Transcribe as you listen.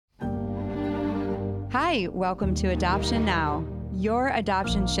Hi, welcome to Adoption Now, your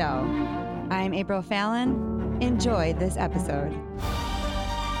adoption show. I'm April Fallon. Enjoy this episode.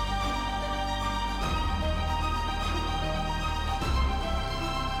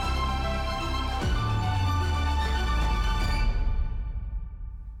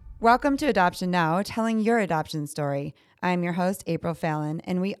 Welcome to Adoption Now, telling your adoption story. I'm your host, April Fallon,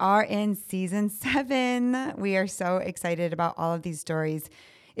 and we are in season 7. We are so excited about all of these stories.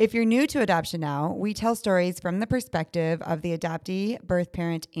 If you're new to Adoption Now, we tell stories from the perspective of the adoptee, birth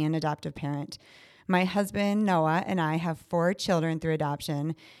parent, and adoptive parent. My husband, Noah, and I have 4 children through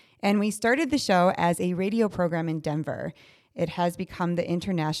adoption, and we started the show as a radio program in Denver. It has become the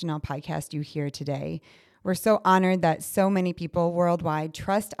international podcast you hear today. We're so honored that so many people worldwide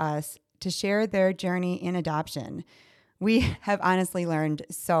trust us to share their journey in adoption. We have honestly learned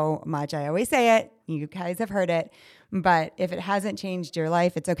so much. I always say it, you guys have heard it, but if it hasn't changed your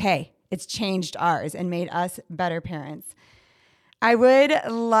life, it's okay. It's changed ours and made us better parents. I would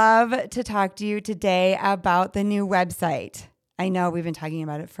love to talk to you today about the new website. I know we've been talking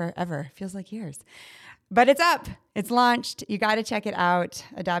about it forever. Feels like years. But it's up. It's launched. You got to check it out,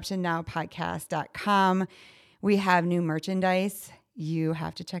 adoptionnowpodcast.com. We have new merchandise. You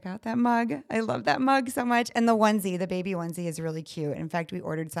have to check out that mug. I love that mug so much. And the onesie, the baby onesie is really cute. In fact, we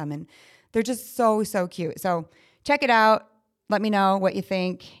ordered some and they're just so cute. So check it out. Let me know what you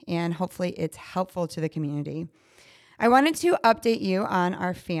think, and hopefully it's helpful to the community. I wanted to update you on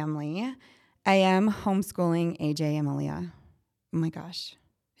our family. I am homeschooling AJ and Malia. Oh my gosh,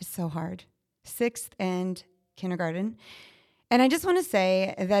 it's so hard. 6th and kindergarten. And I just want to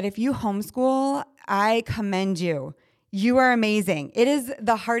say that if you homeschool, I commend you. You are amazing. It is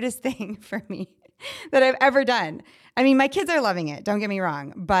the hardest thing for me that I've ever done. I mean, my kids are loving it, don't get me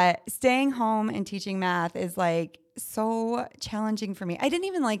wrong, but staying home and teaching math is like so challenging for me. I didn't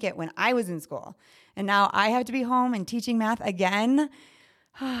even like it when I was in school, and now I have to be home and teaching math again.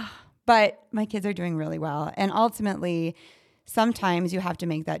 But my kids are doing really well. And ultimately, sometimes you have to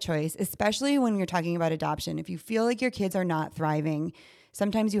make that choice, especially when you're talking about adoption. If you feel like your kids are not thriving,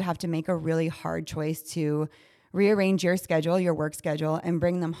 sometimes you have to make a really hard choice to rearrange your schedule, your work schedule, and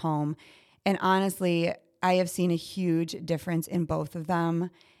bring them home. And honestly, I have seen a huge difference in both of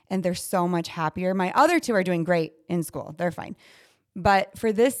them, and they're so much happier. My other 2 are doing great in school. They're fine. But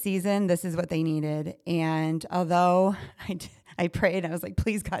for this season, this is what they needed. And although I prayed, I was like,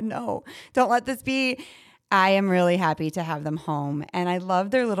 please, God, no, don't let this be. I am really happy to have them home. And I love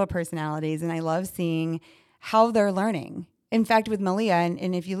their little personalities, and I love seeing how they're learning. In fact, with Malia,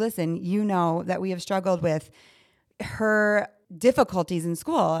 and if you listen, you know that we have struggled with her difficulties in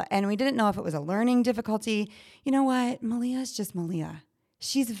school, and we didn't know if it was a learning difficulty. You know what? Malia's just Malia.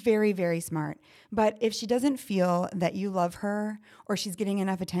 She's very, very smart. But if she doesn't feel that you love her or she's getting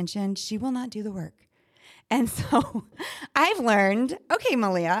enough attention, she will not do the work. And so I've learned, okay,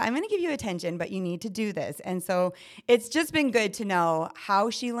 Malia, I'm going to give you attention, but you need to do this. And so it's just been good to know how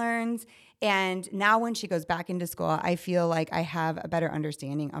she learns. And now when she goes back into school, I feel like I have a better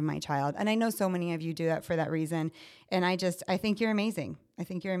understanding of my child. And I know so many of you do that for that reason. And I think you're amazing. I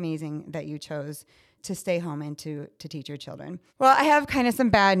think you're amazing that you chose to stay home and to teach your children. Well, I have kind of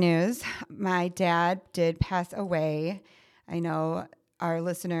some bad news. My dad did pass away. I know our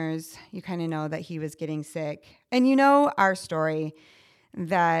listeners, you kind of know that he was getting sick. And you know our story,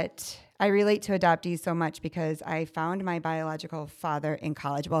 that I relate to adoptees so much because I found my biological father in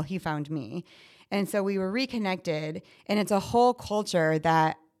college. Well, he found me. And so we were reconnected, and it's a whole culture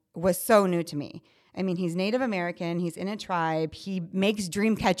that was so new to me. I mean, he's Native American. He's in a tribe. He makes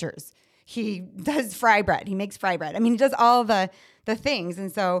dream catchers. He does fry bread. He makes fry bread. I mean, he does all the things. And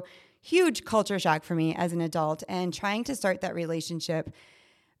so huge culture shock for me as an adult, and trying to start that relationship.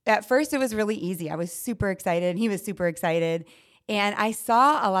 At first, it was really easy. I was super excited. He was super excited. And I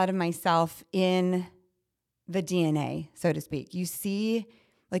saw a lot of myself in the DNA, so to speak. You see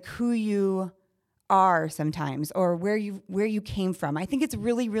like who you are sometimes, or where you came from. I think it's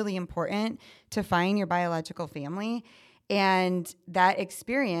really, really important to find your biological family. And that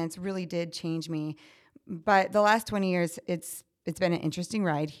experience really did change me. But the last 20 years, it's been an interesting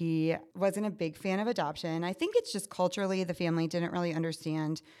ride. He wasn't a big fan of adoption. I think it's just culturally, the family didn't really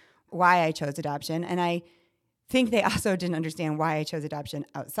understand why I chose adoption. And I think they also didn't understand why I chose adoption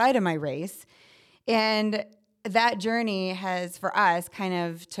outside of my race. And that journey has, for us, kind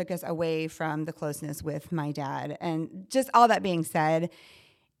of took us away from the closeness with my dad. And just all that being said,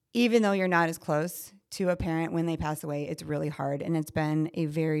 even though you're not as close to a parent when they pass away, it's really hard. And it's been a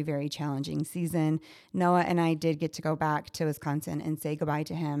very, very challenging season. Noah and I did get to go back to Wisconsin and say goodbye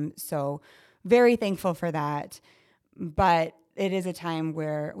to him. So very thankful for that. But it is a time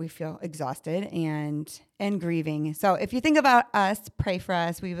where we feel exhausted and grieving. So if you think about us, pray for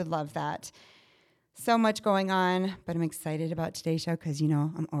us. We would love that. So much going on, but I'm excited about today's show because,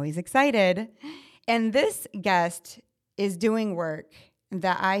 I'm always excited. And this guest is doing work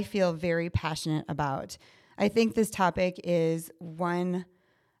that I feel very passionate about. I think this topic is one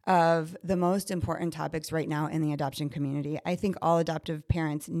of the most important topics right now in the adoption community. I think all adoptive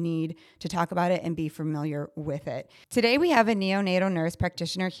parents need to talk about it and be familiar with it. Today, we have a neonatal nurse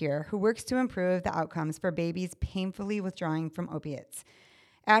practitioner here who works to improve the outcomes for babies painfully withdrawing from opiates.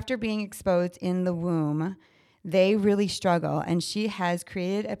 After being exposed in the womb, they really struggle, and she has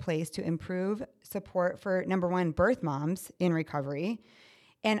created a place to improve support for, number one, birth moms in recovery,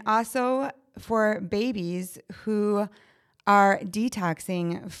 and also for babies who are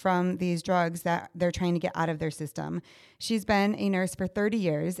detoxing from these drugs that they're trying to get out of their system. She's been a nurse for 30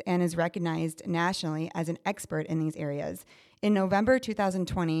 years and is recognized nationally as an expert in these areas. In November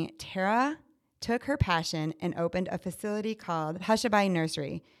 2020, Tara took her passion and opened a facility called Hushabye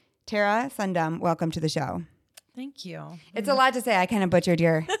Nursery. Tara Sundem, welcome to the show. Thank you. It's a lot to say. I kind of butchered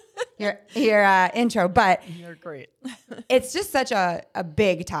your intro, but You're great. It's just such a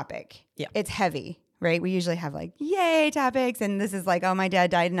big topic. Yeah. It's heavy, right? We usually have like, yay topics. And this is like, oh, my dad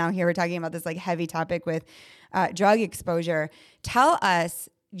died. And now here we're talking about this like heavy topic with drug exposure. Tell us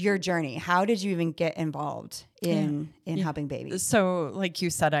your journey. How did you even get involved in helping babies? So like you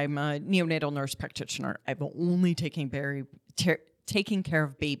said, I'm a neonatal nurse practitioner. I've only taken care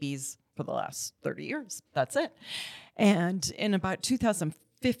of babies for the last 30 years. That's it. And in about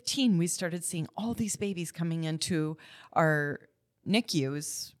 2015, we started seeing all these babies coming into our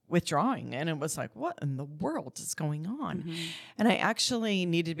NICUs withdrawing. And it was like, what in the world is going on? Mm-hmm. And I actually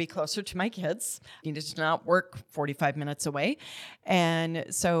needed to be closer to my kids, needed to not work 45 minutes away. And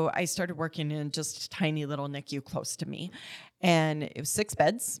so I started working in just a tiny little NICU close to me. And it was 6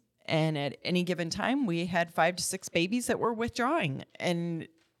 beds. And at any given time, we had 5 to 6 babies that were withdrawing. And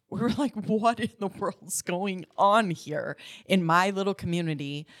we were like, what in the world's going on here in my little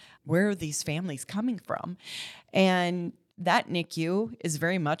community? Where are these families coming from? And that NICU is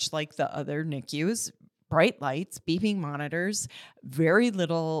very much like the other NICUs, bright lights, beeping monitors, very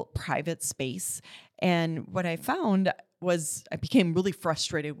little private space. And what I found was I became really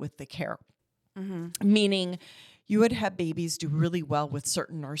frustrated with the care, meaning you would have babies do really well with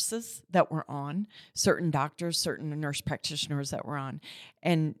certain nurses that were on, certain doctors, certain nurse practitioners that were on.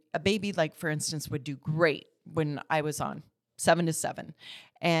 And a baby, like, for instance, would do great when I was on 7 to 7.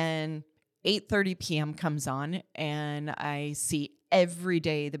 And 8:30 p.m. comes on, and I see every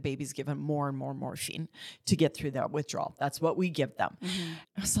day the baby's given more and more morphine to get through that withdrawal. That's what we give them. Mm-hmm.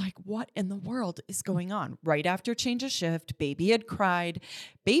 I was like, what in the world is going on? Right after change of shift, baby had cried.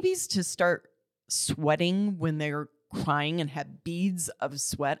 Babies to start sweating when they're crying and have beads of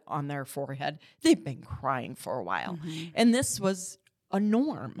sweat on their forehead, they've been crying for a while. Mm-hmm. And this was a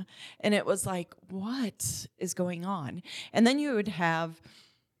norm. And it was like, what is going on? And then you would have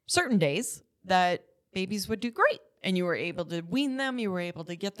certain days that babies would do great, and you were able to wean them, you were able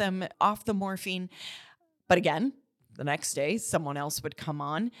to get them off the morphine. But again, the next day, someone else would come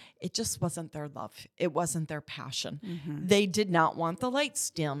on. It just wasn't their love. It wasn't their passion. Mm-hmm. They did not want the lights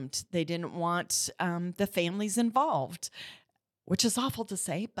dimmed. They didn't want the families involved, which is awful to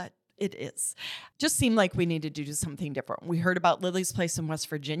say, but it is. Just seemed like we needed to do something different. We heard about Lily's Place in West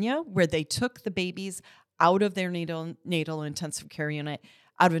Virginia, where they took the babies out of their natal intensive care unit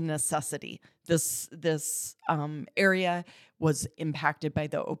out of necessity. This area was impacted by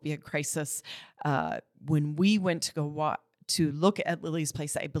the opioid crisis. When we went to go to look at Lily's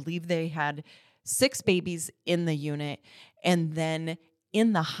Place, I believe they had 6 babies in the unit, and then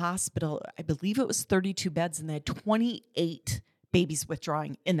in the hospital, I believe it was 32 beds, and they had 28 babies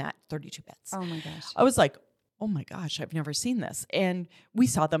withdrawing in that 32 beds. Oh my gosh! I was like, oh my gosh, I've never seen this. And we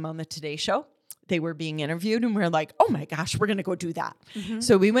saw them on the Today Show. They were being interviewed, and we were like, oh my gosh, we're going to go do that. Mm-hmm.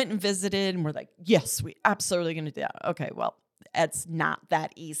 So we went and visited, and we're like, yes, we absolutely going to do that. Okay, well, it's not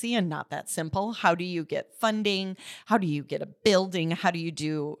that easy and not that simple. How do you get funding? How do you get a building? How do you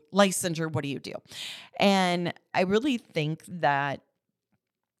do licensure? What do you do? And I really think that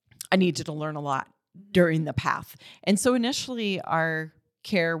I needed to learn a lot during the path. And so initially our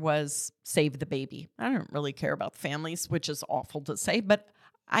care was save the baby. I don't really care about the families, which is awful to say, but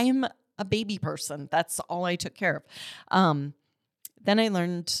I am a baby person. That's all I took care of. Then I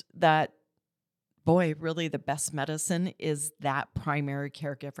learned that boy, really the best medicine is that primary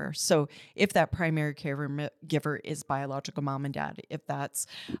caregiver. So if that primary caregiver is biological mom and dad, if that's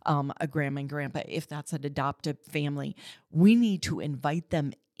a grandma and grandpa, if that's an adoptive family, we need to invite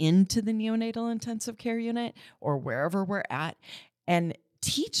them into the neonatal intensive care unit or wherever we're at and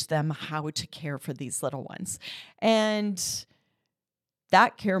teach them how to care for these little ones. And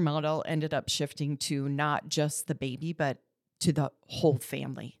that care model ended up shifting to not just the baby, but to the whole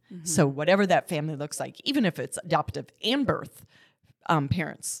family. Mm-hmm. So whatever that family looks like, even if it's adoptive and birth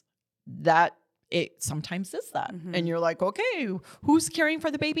parents, that it sometimes is that. Mm-hmm. And you're like, okay, who's caring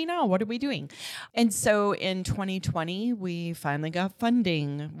for the baby now? What are we doing? And so in 2020, we finally got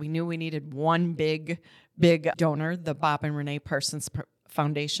funding. We knew we needed one big donor. The Bob and Renee Parsons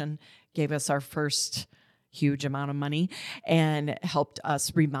Foundation gave us our first huge amount of money and helped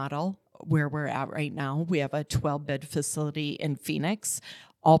us remodel where we're at right now. We have a 12-bed facility in Phoenix,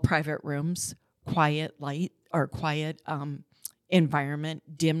 all private rooms, quiet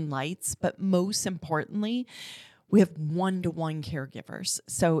environment, dim lights, but most importantly, we have one-to-one caregivers.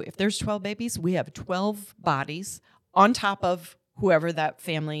 So if there's 12 babies, we have 12 bodies on top of whoever that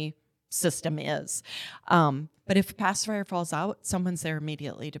family system is. But if a pacifier falls out, someone's there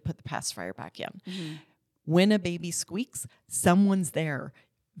immediately to put the pacifier back in. Mm-hmm. When a baby squeaks, someone's there.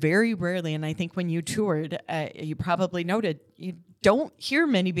 Very rarely, and I think when you toured, you probably noted, you don't hear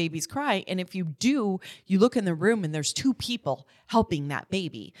many babies cry. And if you do, you look in the room and there's two people helping that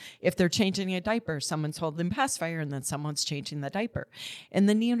baby. If they're changing a diaper, someone's holding pacifier and then someone's changing the diaper. In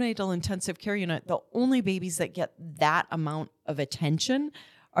the neonatal intensive care unit, the only babies that get that amount of attention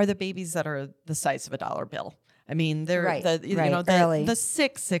are the babies that are the size of a dollar bill. I mean, they're the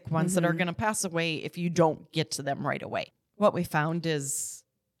sick ones that are going to pass away if you don't get to them right away. What we found is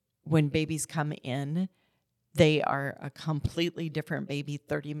when babies come in, they are a completely different baby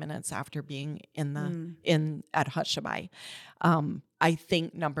 30 minutes after being at Hushabye. I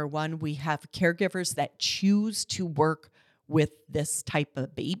think, number one, we have caregivers that choose to work with this type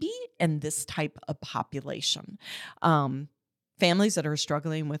of baby and this type of population. Families that are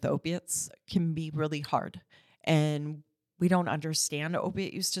struggling with opiates can be really hard. And we don't understand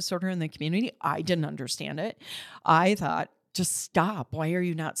opiate use disorder in the community. I didn't understand it. I thought, just stop. Why are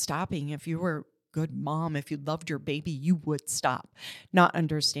you not stopping? If you were a good mom, if you loved your baby, you would stop. Not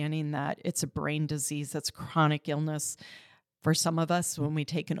understanding that it's a brain disease, that's chronic illness. For some of us, when we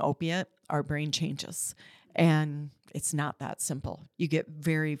take an opiate, our brain changes. And it's not that simple. You get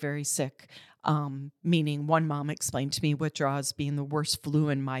very, very sick. Meaning one mom explained to me withdrawal as being the worst flu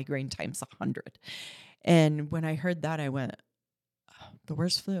and migraine times 100. And when I heard that, I went, the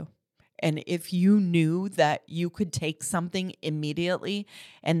worst flu. And if you knew that you could take something immediately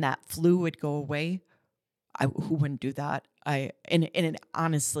and that flu would go away, who wouldn't do that? And it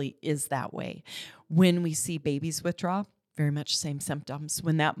honestly is that way. When we see babies withdraw, very much same symptoms.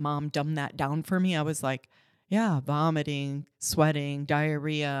 When that mom dumbed that down for me, I was like, yeah, vomiting, sweating,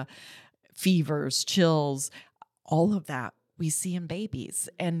 diarrhea, fevers, chills, all of that we see in babies.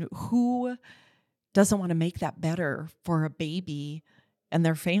 And who doesn't want to make that better for a baby and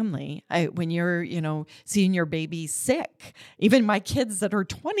their family? When you're, seeing your baby sick, even my kids that are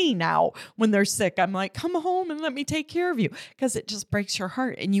 20 now, when they're sick, I'm like, come home and let me take care of you, because it just breaks your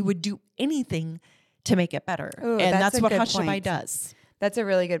heart. And you would do anything to make it better. Ooh, and that's what Hushabye does. That's a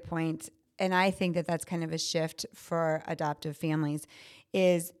really good point. And I think that that's kind of a shift for adoptive families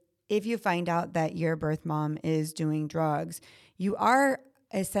is if you find out that your birth mom is doing drugs, you are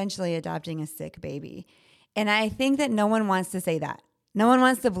essentially adopting a sick baby. And I think that no one wants to say that. No one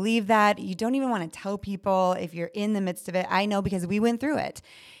wants to believe that. You don't even want to tell people if you're in the midst of it. I know because we went through it.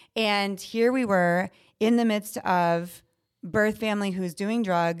 And here we were in the midst of birth family who's doing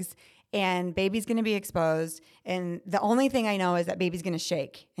drugs, and baby's going to be exposed. And the only thing I know is that baby's going to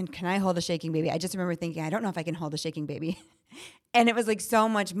shake. And can I hold a shaking baby? I just remember thinking, I don't know if I can hold a shaking baby. And it was like so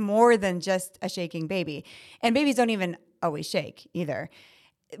much more than just a shaking baby. And babies don't even always shake either.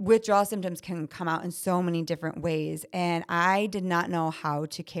 Withdrawal symptoms can come out in so many different ways. And I did not know how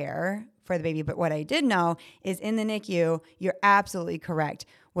to care for the baby. But what I did know is in the NICU, you're absolutely correct.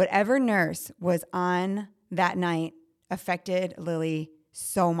 Whatever nurse was on that night affected Lily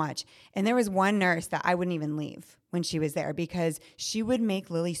so much. And there was one nurse that I wouldn't even leave when she was there because she would make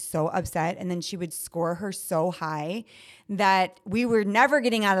Lily so upset, and then she would score her so high that we were never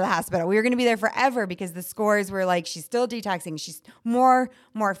getting out of the hospital. We were going to be there forever because the scores were like, she's still detoxing. She's more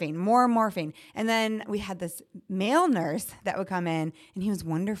morphine. And then we had this male nurse that would come in, and he was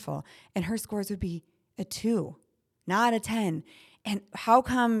wonderful. And her scores would be a 2, not a 10. And how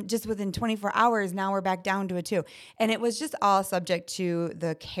come just within 24 hours, now we're back down to a 2? And it was just all subject to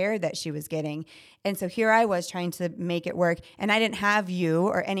the care that she was getting. And so here I was trying to make it work. And I didn't have you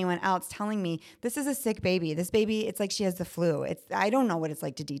or anyone else telling me, this is a sick baby. This baby, it's like she has the flu. I don't know what it's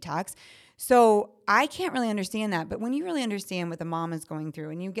like to detox. So I can't really understand that. But when you really understand what the mom is going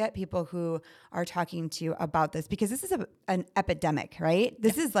through and you get people who are talking to you about this, because this is an epidemic, right?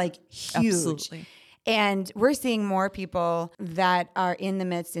 This is like huge. Absolutely. And we're seeing more people that are in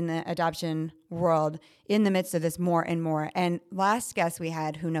the adoption world, in the midst of this more and more. And last guest we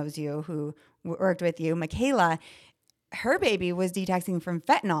had, who knows you, who worked with you, Michaela, her baby was detoxing from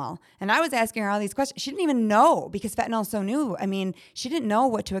fentanyl. And I was asking her all these questions. She didn't even know, because fentanyl is so new. I mean, she didn't know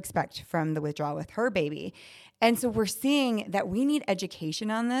what to expect from the withdrawal with her baby. And so we're seeing that we need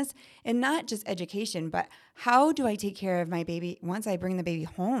education on this, and not just education, but how do I take care of my baby once I bring the baby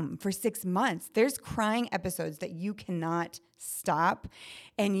home for 6 months? There's crying episodes that you cannot stop.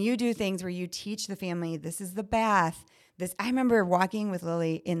 And you do things where you teach the family, this is the bath. I remember walking with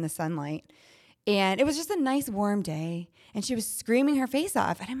Lily in the sunlight, and it was just a nice warm day, and she was screaming her face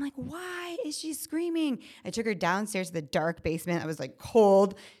off. And I'm like, why is she screaming? I took her downstairs to the dark basement. I was like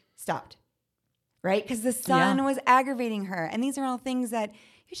cold, stopped. Right? Because the sun was aggravating her. And these are all things that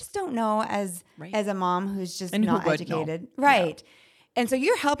you just don't know as a mom who's just not educated. Know. Right. Yeah. And so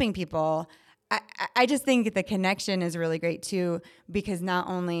you're helping people. I just think the connection is really great too, because not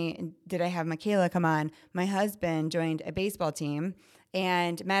only did I have Michaela come on, my husband joined a baseball team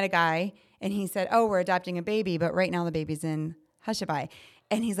and met a guy, and he said, oh, we're adopting a baby, but right now the baby's in Hushabye.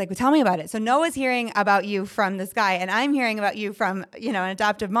 And he's like, well, tell me about it. So Noah's hearing about you from this guy, and I'm hearing about you from, an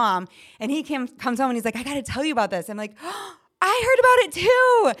adoptive mom. And he comes home and he's like, I got to tell you about this. I'm like, oh, I heard about it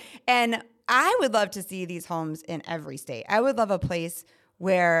too. And I would love to see these homes in every state. I would love a place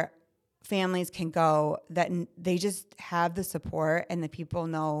where families can go that they just have the support and the people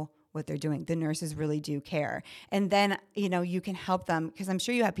know what they're doing. The nurses really do care. And then, you can help them, because I'm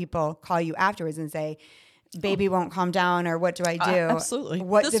sure you have people call you afterwards and say, baby won't calm down, or what do I do? Absolutely.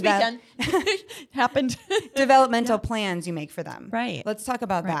 What this weekend happened. Developmental plans you make for them. Right. Let's talk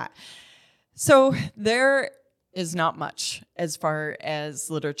about that. So there is not much as far as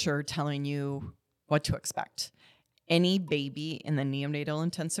literature telling you what to expect. Any baby in the neonatal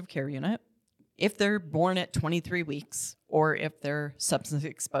intensive care unit, if they're born at 23 weeks or if they're substance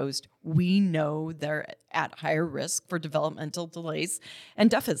exposed, we know they're at higher risk for developmental delays and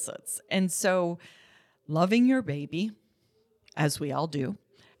deficits. And so loving your baby, as we all do,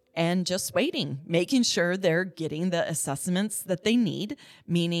 and just waiting, making sure they're getting the assessments that they need,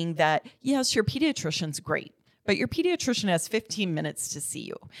 meaning that, yes, your pediatrician's great, but your pediatrician has 15 minutes to see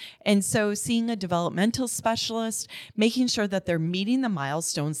you. And so seeing a developmental specialist, making sure that they're meeting the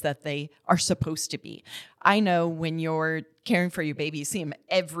milestones that they are supposed to be. I know when you're caring for your baby, you see them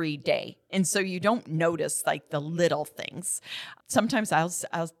every day. And so you don't notice like the little things. Sometimes I'll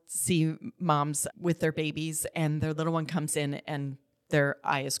see moms with their babies and their little one comes in and their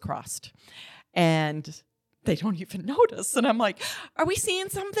eye is crossed. And they don't even notice. And I'm like, are we seeing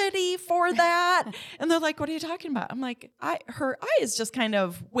somebody for that? And they're like, what are you talking about? I'm like, her eye is just kind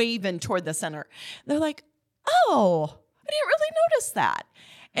of waving toward the center. They're like, oh, I didn't really notice that.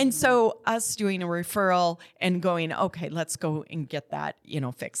 And so us doing a referral and going, okay, let's go and get that,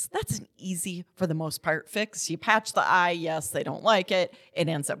 fixed. That's an easy, for the most part, fix. You patch the eye. Yes, they don't like it. It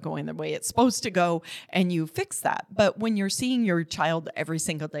ends up going the way it's supposed to go, and you fix that. But when you're seeing your child every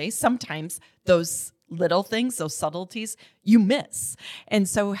single day, sometimes those little things, those subtleties, you miss. And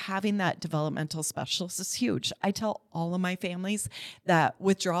so having that developmental specialist is huge. I tell all of my families that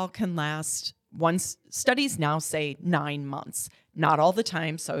withdrawal can last, studies now say 9 months. Not all the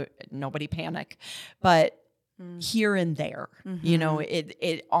time, so nobody panic, but here and there,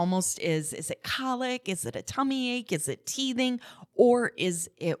 it almost is it colic? Is it a tummy ache? Is it teething? Or is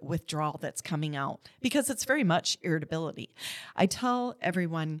it withdrawal that's coming out? Because it's very much irritability. I tell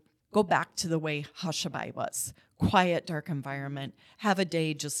everyone, go back to the way Hushabye was. Quiet, dark environment. Have a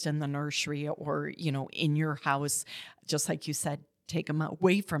day just in the nursery or, in your house. Just like you said, take them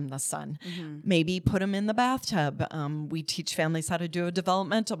away from the sun. Maybe put them in the bathtub. We teach families how to do a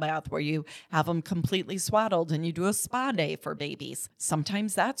developmental bath where you have them completely swaddled and you do a spa day for babies.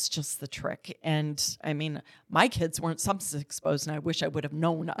 Sometimes that's just the trick. And I mean, my kids weren't substance exposed, and I wish I would have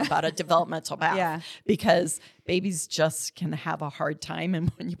known about a developmental bath because babies just can have a hard time.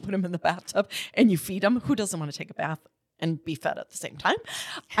 And when you put them in the bathtub and you feed them, who doesn't want to take a bath and be fed at the same time?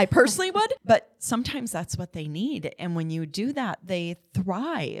 I personally would, but sometimes that's what they need. And when you do that, they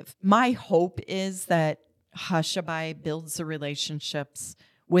thrive. My hope is that Hushabye builds the relationships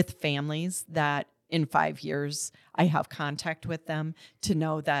with families that in 5 years, I have contact with them to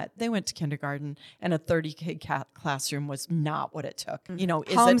know that they went to kindergarten and a 30-kid classroom was not what it took. You know,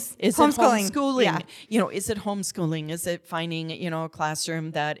 is it homeschooling? Yeah. You know, is it homeschooling? Is it finding, you know, a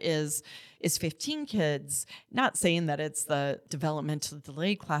classroom that is 15 kids? Not saying that it's the developmental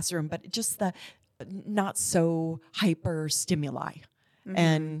delayed classroom, but just the not so hyper stimuli.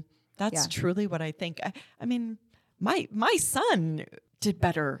 And that's truly what I think. I mean, my son did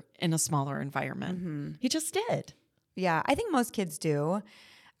better in a smaller environment. He just did. Yeah, I think most kids do.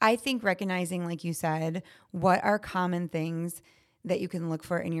 I think recognizing, like you said, what are common things that you can look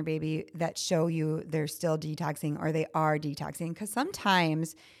for in your baby that show you they're still detoxing or they are detoxing. Because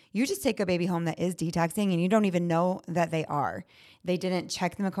sometimes you just take a baby home that is detoxing and you don't even know that they are. They didn't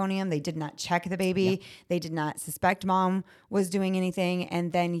check the meconium. They did not check the baby. Yeah. They did not suspect mom was doing anything.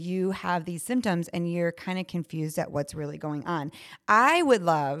 And then you have these symptoms and you're kind of confused at what's really going on. I would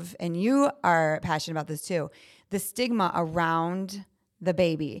love, and you are passionate about this too, the stigma around the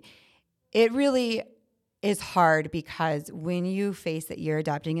baby. It really is hard because when you face that you're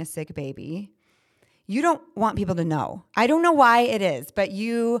adopting a sick baby, you don't want people to know. I don't know why it is, but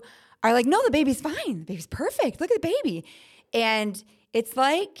you are like, no, the baby's fine. The baby's perfect. Look at the baby. And it's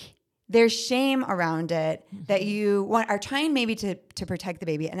like there's shame around it that you are trying maybe to protect the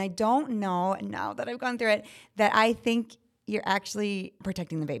baby. And I don't know, now that I've gone through it, that I think you're actually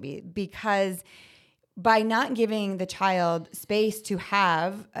protecting the baby, because by not giving the child space to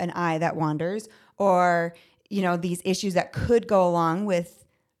have an eye that wanders or, you know, these issues that could go along with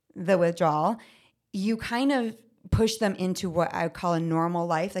the withdrawal, you kind of push them into what I would call a normal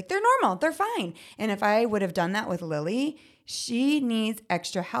life. Like, they're normal, they're fine. And if I would have done that with Lily, she needs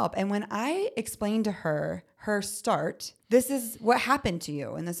extra help. And when I explained to her start, this is what happened to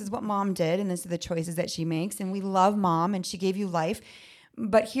you, and this is what mom did, and this are the choices that she makes, and we love mom, and she gave you life.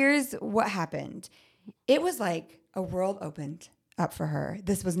 But here's what happened. It was like a world opened up for her.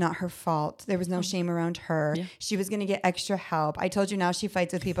 This was not her fault. There was no shame around her. Yeah. She was going to get extra help. I told you, now she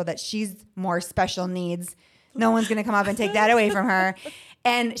fights with people that she's more special needs. No one's going to come up and take that away from her.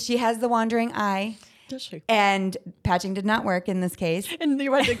 And she has the wandering eye. Does she? And patching did not work in this case. And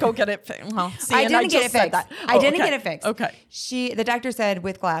you had to go get it fixed. Well, I didn't get it fixed. I didn't get it fixed. Okay. The doctor said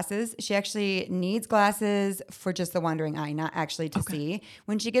with glasses, she actually needs glasses for just the wandering eye, not actually to see.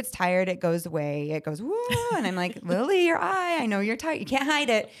 When she gets tired, it goes away. It goes, woo. And I'm like, Lily, your eye, I know you're tired. You can't hide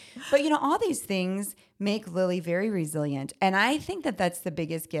it. But, you know, all these things make Lily very resilient. And I think that that's the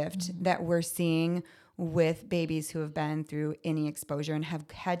biggest gift that we're seeing with babies who have been through any exposure and have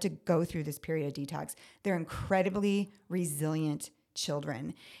had to go through this period of detox. They're incredibly resilient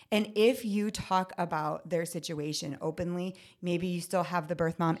children. And if you talk about their situation openly, maybe you still have the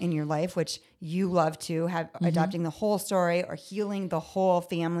birth mom in your life, which you love to have, adopting the whole story or healing the whole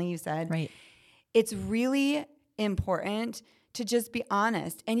family, you said. Right. It's really important to just be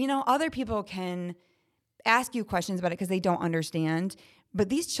honest. And, you know, other people can ask you questions about it because they don't understand. But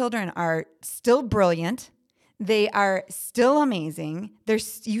these children are still brilliant. They are still amazing.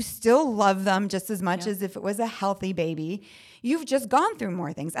 You still love them just as much as if it was a healthy baby. You've just gone through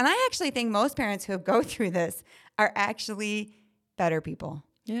more things. And I actually think most parents who go through this are actually better people.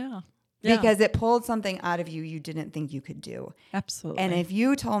 Yeah. Because it pulled something out of you you didn't think you could do. Absolutely. And if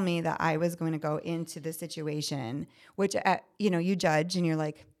you told me that I was going to go into this situation, which, you judge and you're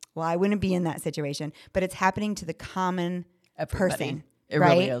like, well, I wouldn't be in that situation. But it's happening to the common person. It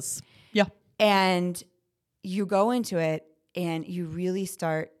really is. Yeah. And you go into it and you really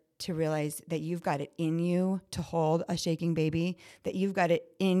start to realize that you've got it in you to hold a shaking baby, that you've got it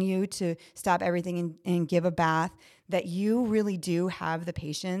in you to stop everything and give a bath, that you really do have the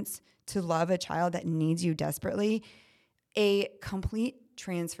patience to love a child that needs you desperately. A complete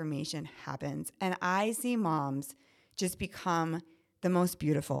transformation happens. And I see moms just become the most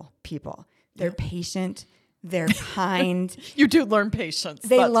beautiful people. They're patient. They're kind. You do learn patience.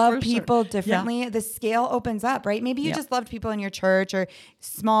 They love people differently. Yeah. The scale opens up, right? Maybe you just loved people in your church or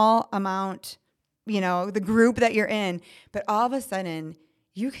small amount, the group that you're in. But all of a sudden,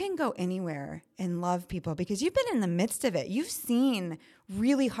 you can go anywhere and love people because you've been in the midst of it. You've seen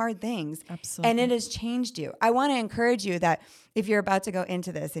really hard things. Absolutely. And it has changed you. I want to encourage you that if you're about to go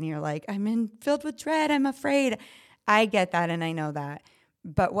into this and you're like, filled with dread, I'm afraid. I get that and I know that.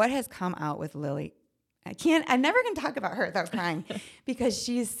 But what has come out with Lily, I never can talk about her without crying because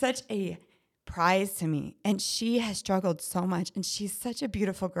she is such a prize to me and she has struggled so much and she's such a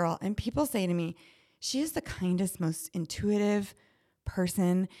beautiful girl. And people say to me, she is the kindest, most intuitive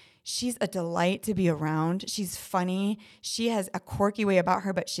person. She's a delight to be around. She's funny. She has a quirky way about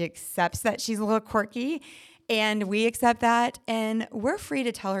her, but she accepts that she's a little quirky. And we accept that, and we're free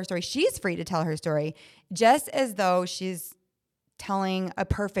to tell her story. She's free to tell her story, just as though she's telling a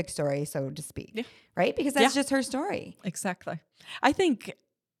perfect story, so to speak, right? Because that's just her story. Exactly. I think,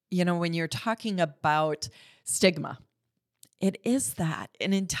 when you're talking about stigma, it is that.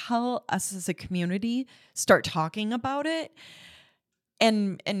 And until us as a community start talking about it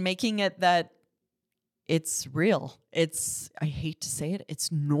and making it that it's real, I hate to say it, it's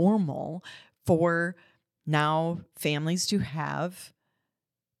normal for now families to have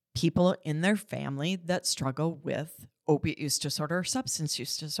people in their family that struggle with opiate use disorder or substance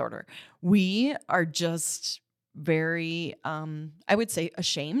use disorder. We are just very, I would say,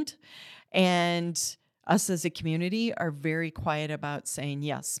 ashamed. And us as a community are very quiet about saying,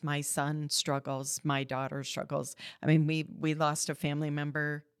 yes, my son struggles, my daughter struggles. I mean, we lost a family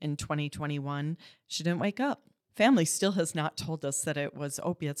member in 2021. She didn't wake up. Family still has not told us that it was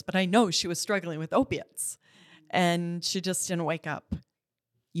opiates, but I know she was struggling with opiates. And she just didn't wake up.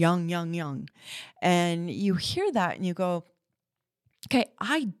 Young. And you hear that and you go, okay,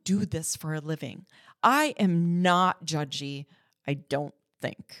 I do this for a living. I am not judgy, I don't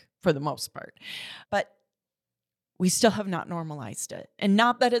think, for the most part. But we still have not normalized it. And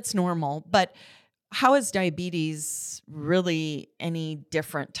not that it's normal, but how is diabetes really any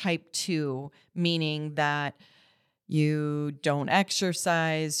different? Type 2, meaning that you don't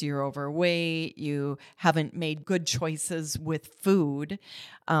exercise, you're overweight, you haven't made good choices with food,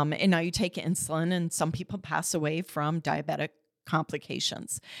 and now you take insulin, and some people pass away from diabetic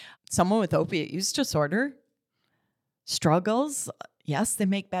complications. Someone with opiate use disorder struggles. Yes, they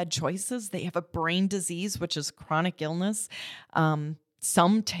make bad choices. They have a brain disease, which is chronic illness.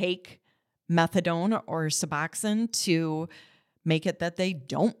 Some take methadone or Suboxone to make it that they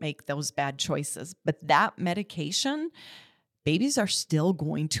don't make those bad choices. But that medication, babies are still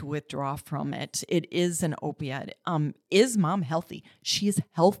going to withdraw from it. It is an opiate. Is mom healthy? She is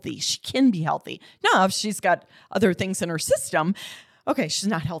healthy. She can be healthy. Now, if she's got other things in her system, okay, she's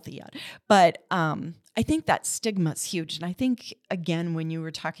not healthy yet. But I think that stigma is huge. And I think, again, when you were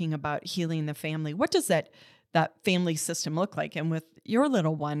talking about healing the family, what does that family system look like? And with your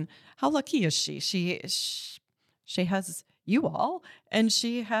little one, how lucky is she? She has you all, and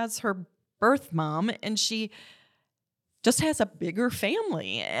she has her birth mom, and she just has a bigger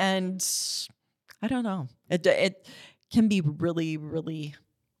family. And I don't know, it can be really, really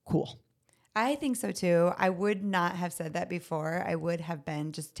cool. I think so too. I would not have said that before. I would have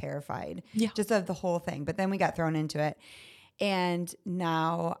been just terrified just of the whole thing. But then we got thrown into it. And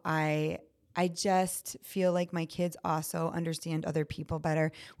now I just feel like my kids also understand other people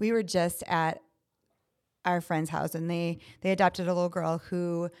better. We were just at our friend's house, and they adopted a little girl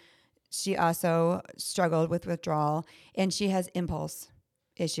who she also struggled with withdrawal, and she has impulse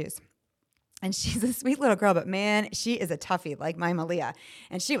issues. And she's a sweet little girl, but man, she is a toughie like my Malia.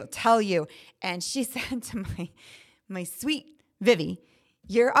 And she will tell you. And she said to my sweet Vivi,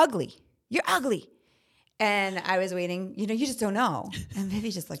 "You're ugly. You're ugly." And I was waiting, you just don't know. And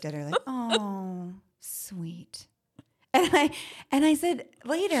Vivi just looked at her like, "Oh, sweet." And I said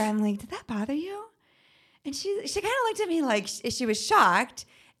later, I'm like, "Did that bother you?" And she kind of looked at me like she was shocked.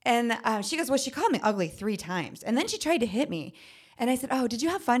 And she goes, "Well, she called me ugly 3 times. And then she tried to hit me." And I said, "Oh, did you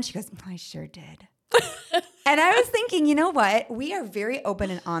have fun?" She goes, "I sure did." And I was thinking, you know what? We are very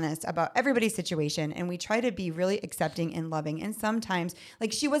open and honest about everybody's situation. And we try to be really accepting and loving. And sometimes,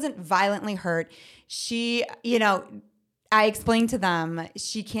 like, she wasn't violently hurt. She, I explained to them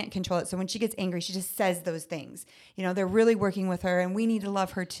she can't control it. So when she gets angry, she just says those things. They're really working with her, and we need to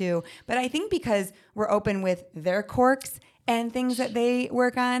love her too. But I think because we're open with their quirks and things that they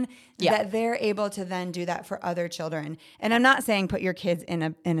work on, that they're able to then do that for other children. And I'm not saying put your kids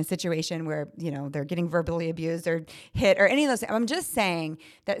in a situation where, they're getting verbally abused or hit or any of those things. I'm just saying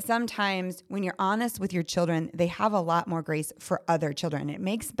that sometimes when you're honest with your children, they have a lot more grace for other children. It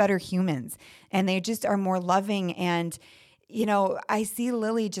makes better humans, and they just are more loving. And, I see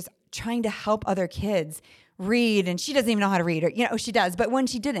Lily just trying to help other kids read, and she doesn't even know how to read, or she does, but when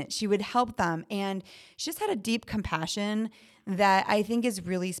she didn't, she would help them. And she just had a deep compassion that I think is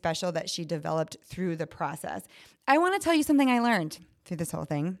really special that she developed through the process. I want to tell you something I learned through this whole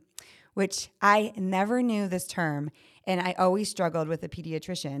thing, which I never knew this term, and I always struggled with a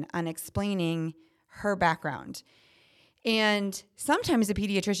pediatrician on explaining her background. And sometimes the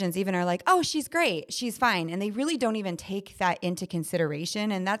pediatricians even are like, "Oh, she's great, she's fine." And they really don't even take that into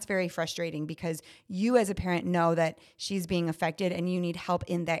consideration. And that's very frustrating because you as a parent know that she's being affected and you need help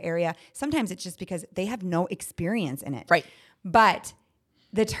in that area. Sometimes it's just because they have no experience in it. Right. But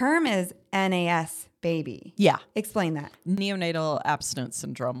The term is NAS baby. Yeah. Explain that. Neonatal abstinence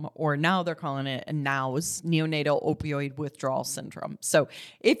syndrome, or now they're calling it a NOWS, neonatal opioid withdrawal syndrome. So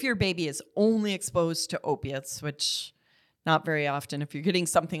if your baby is only exposed to opiates, which not very often, if you're getting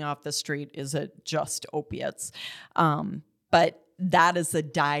something off the street, is it just opiates? But that is the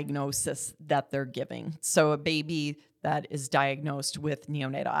diagnosis that they're giving. So a baby that is diagnosed with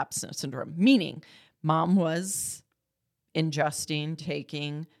neonatal abstinence syndrome, meaning mom was ingesting,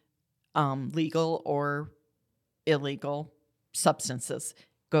 taking legal or illegal substances,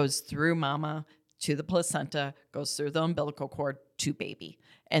 goes through mama to the placenta, goes through the umbilical cord to baby.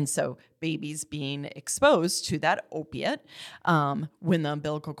 And so baby's being exposed to that opiate. When the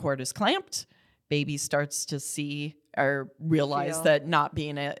umbilical cord is clamped, baby starts to see or realize that not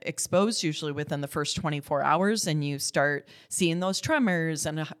being exposed usually within the first 24 hours, and you start seeing those tremors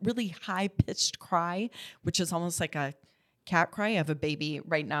and a really high-pitched cry, which is almost like a cat cry. I have a baby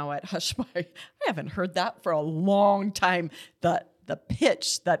right now at Hushabye. I haven't heard that for a long time, the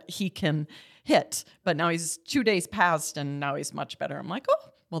pitch that he can hit. But now he's 2 days past and now he's much better. I'm like, oh,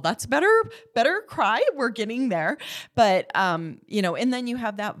 well, that's better cry. We're getting there. But, and then you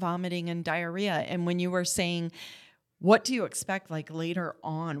have that vomiting and diarrhea. And when you were saying, what do you expect like later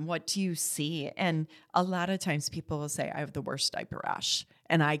on? What do you see? And a lot of times people will say, I have the worst diaper rash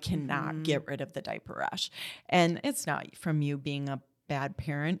and I cannot get rid of the diaper rash. And it's not from you being a bad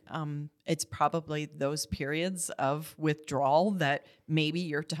parent. It's probably those periods of withdrawal that maybe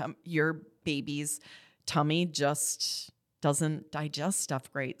your baby's tummy just doesn't digest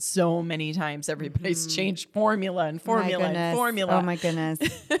stuff great. So many times everybody's changed formula and formula and formula. Oh my goodness.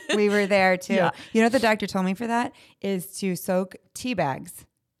 We were there too. Yeah. You know what the doctor told me for that is to soak tea bags,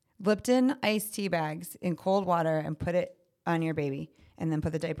 Lipton iced tea bags in cold water and put it on your baby and then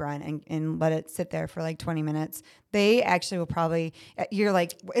put the diaper on and let it sit there for like 20 minutes. They actually will probably, you're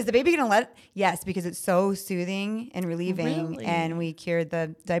like, is the baby going to let it? Yes, because it's so soothing and relieving. Really? And we cured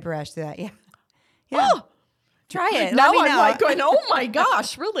the diaper rash through that. Yeah. Yeah. Oh, try it. now Let me I'm know. like going, oh my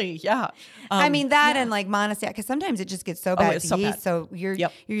gosh, really? Yeah. I mean that and like Monistat, because sometimes it just gets so bad it's to so yeast. bad. So you're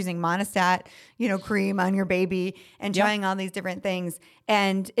using Monistat, cream on your baby and trying all these different things.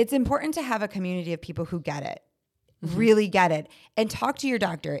 And it's important to have a community of people who get it, really get it, and talk to your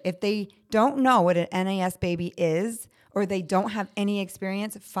doctor. If they don't know what an NAS baby is or they don't have any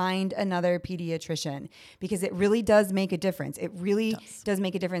experience, find another pediatrician because it really does make a difference. It really does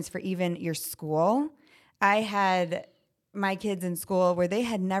make a difference for even your school. I had my kids in school where they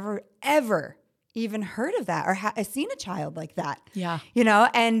had never, ever even heard of that or seen a child like that. Yeah.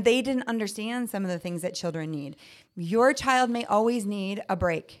 And they didn't understand some of the things that children need. Your child may always need a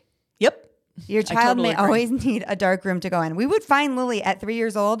break. Yep. Your child may always need a dark room to go in. We would find Lily at 3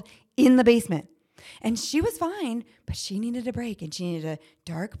 years old in the basement. And she was fine, but she needed a break and she needed a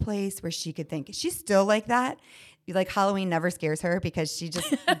dark place where she could think. She's still like that. Like Halloween never scares her because she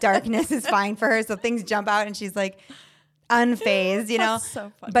just, darkness is fine for her. So things jump out and she's like unfazed, That's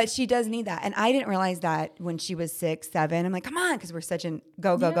so funny. But she does need that. And I didn't realize that when she was 6, 7. I'm like, come on, because we're such a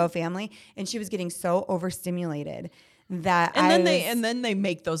go family. And she was getting so overstimulated that and then they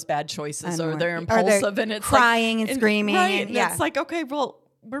make those bad choices or they're impulsive and it's crying like, and screaming. Right. And it's like, okay, well,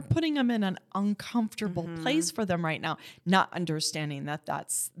 we're putting them in an uncomfortable place for them right now, not understanding that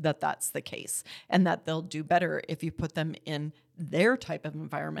that's the case and that they'll do better if you put them in their type of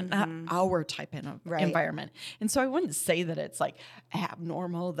environment, not our type of environment. And so I wouldn't say that it's like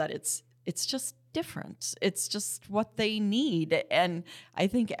abnormal, that it's just different. It's just what they need. And I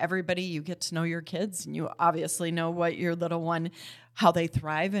think everybody, you get to know your kids and you obviously know what your little one, how they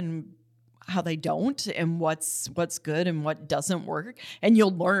thrive and how they don't and what's good and what doesn't work. And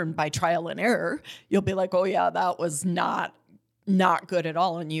you'll learn by trial and error. You'll be like, oh yeah, that was not good at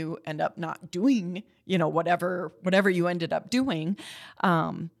all. And you end up not doing, whatever you ended up doing.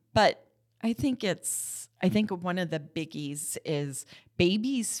 But I think one of the biggies is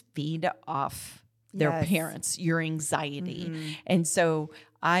babies feed off their parents, your anxiety. And so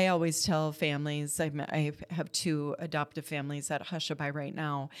I always tell families, I have 2 adoptive families at Hushabye right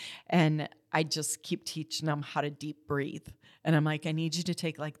now, and I just keep teaching them how to deep breathe. And I'm like, I need you to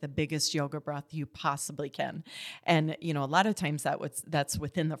take like the biggest yoga breath you possibly can. And, a lot of times that's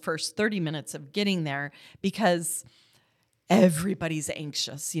within the first 30 minutes of getting there because everybody's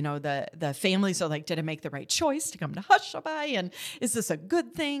anxious. The families are like, did I make the right choice to come to Hushabye? And is this a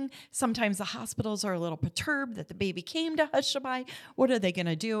good thing? Sometimes the hospitals are a little perturbed that the baby came to Hushabye. What are they going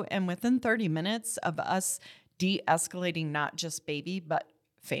to do? And within 30 minutes of us de-escalating not just baby, but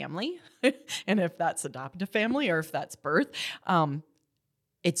family, and if that's adoptive family or if that's birth,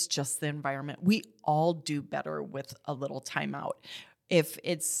 it's just the environment. We all do better with a little time out. if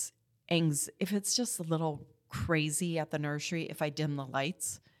it's just a little crazy at the nursery, if I dim the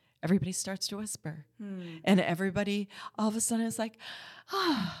lights, everybody starts to whisper. And everybody all of a sudden is like,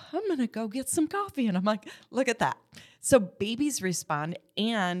 I'm going to go get some coffee. And I'm like, look at that. So babies respond,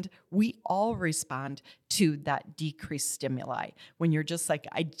 and we all respond to that decreased stimuli when you're just like,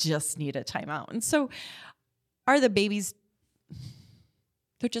 I just need a timeout. And so are the babies,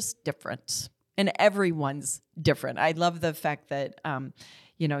 they're just different. And everyone's different. I love the fact that,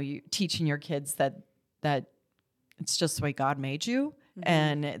 you teaching your kids that it's just the way God made you.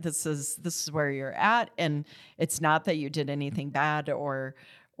 And this is where you're at. And it's not that you did anything bad or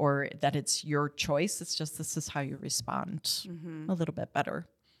that it's your choice. It's just, this is how you respond a little bit better.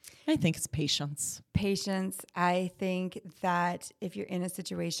 I think it's patience. Patience. I think that if you're in a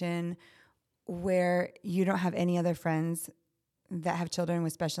situation where you don't have any other friends that have children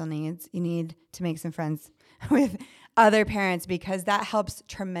with special needs, you need to make some friends with other parents, because that helps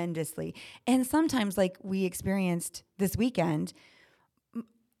tremendously. And sometimes, like we experienced this weekend,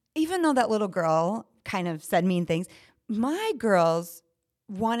 even though that little girl kind of said mean things, my girls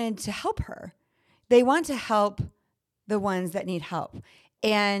wanted to help her. They want to help the ones that need help.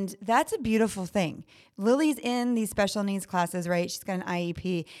 And that's a beautiful thing. Lily's in these special needs classes, right? She's got an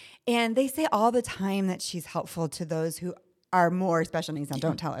IEP. And they say all the time that she's helpful to those who are more special needs. Now,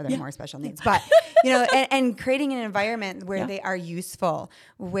 don't tell her they're more special needs. But, and creating an environment where they are useful,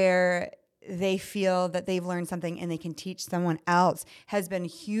 where they feel that they've learned something and they can teach someone else has been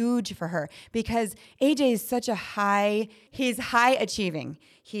huge for her, because AJ is he's high achieving.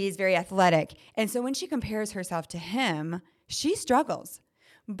 He's very athletic. And so when she compares herself to him, she struggles.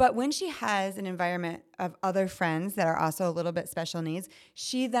 But when she has an environment of other friends that are also a little bit special needs,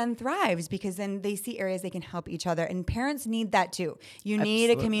 she then thrives, because then they see areas they can help each other. And parents need that too. You need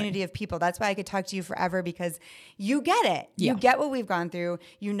a community of people. That's why I could talk to you forever, because you get it. Yeah. You get what we've gone through.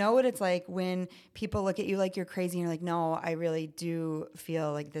 You know what it's like when people look at you like you're crazy and you're like, no, I really do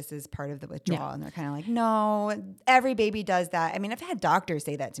feel like this is part of the withdrawal. Yeah. And they're kind of like, no, every baby does that. I mean, I've had doctors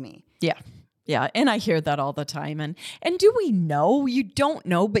say that to me. Yeah. Yeah, and I hear that all the time. And do we know? You don't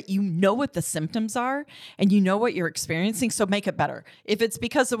know, but you know what the symptoms are, and you know what you're experiencing, so make it better. If it's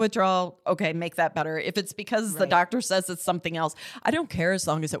because of withdrawal, okay, make that better. If it's because the doctor says it's something else, I don't care as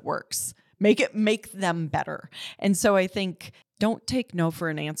long as it works. Make them better. And so I think, don't take no for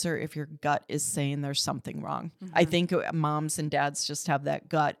an answer if your gut is saying there's something wrong. I think moms and dads just have that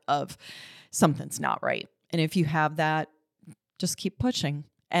gut of something's not right. And if you have that, just keep pushing.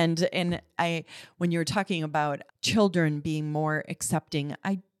 And when you're talking about children being more accepting,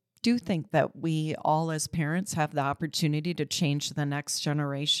 I do think that we all as parents have the opportunity to change the next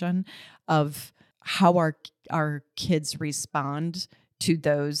generation of how our kids respond to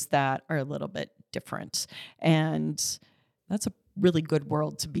those that are a little bit different. And that's a really good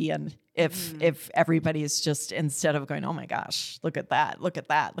world to be in if everybody is just, instead of going, oh my gosh, look at that,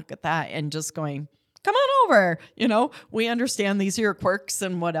 and just going, come on over. We understand these are your quirks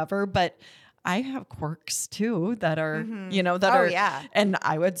and whatever, but I have quirks too that are, and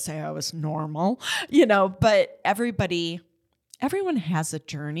I would say I was normal, but everyone has a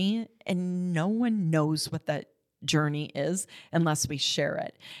journey, and no one knows what that journey is unless we share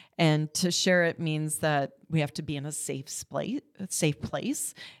it. And to share it means that we have to be in a safe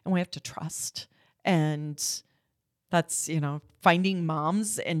place, and we have to trust. And that's, finding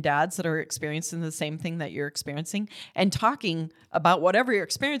moms and dads that are experiencing the same thing that you're experiencing, and talking about whatever you're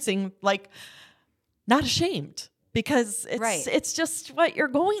experiencing, like, not ashamed, because it's just what you're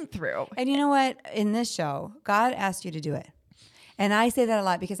going through. And you know what? In this show, God asked you to do it. And I say that a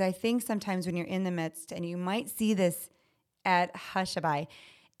lot, because I think sometimes when you're in the midst, and you might see this at Hushabye,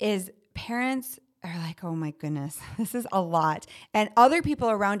 is parents are like, oh my goodness, this is a lot. And other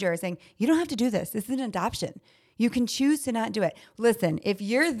people around you are saying, you don't have to do this. This is an adoption. You can choose to not do it. Listen, if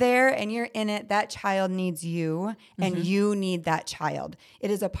you're there and you're in it, that child needs you, and you need that child.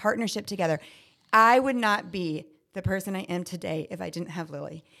 It is a partnership together. I would not be the person I am today if I didn't have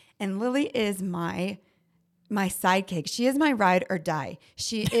Lily. And Lily is my sidekick. She is my ride or die.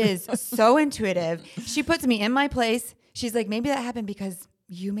 She is so intuitive. She puts me in my place. She's like, maybe that happened because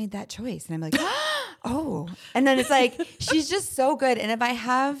you made that choice. And I'm like, oh. And then it's like, she's just so good. And if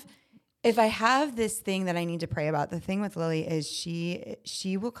I have this thing that I need to pray about, the thing with Lily is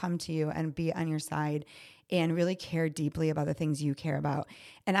she will come to you and be on your side and really care deeply about the things you care about.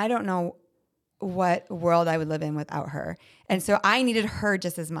 And I don't know what world I would live in without her. And so I needed her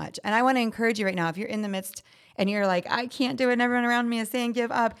just as much. And I want to encourage you right now, if you're in the midst and you're like, I can't do it, and everyone around me is saying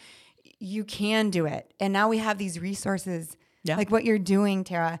give up, you can do it. And now we have these resources, like what you're doing,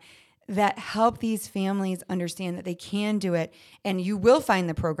 Tara, that help these families understand that they can do it, and you will find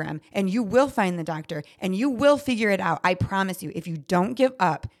the program, and you will find the doctor, and you will figure it out. I promise you, if you don't give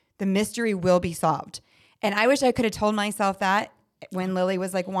up, the mystery will be solved. And I wish I could have told myself that when Lily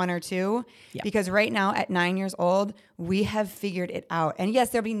was like 1 or 2, because right now at 9 years old, we have figured it out. And yes,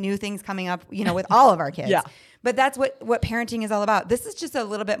 there'll be new things coming up, with all of our kids. But that's what parenting is all about. This is just a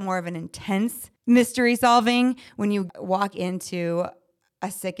little bit more of an intense mystery solving when you walk into a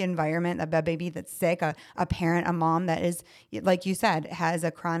sick environment, a baby that's sick, a parent, a mom that is, like you said, has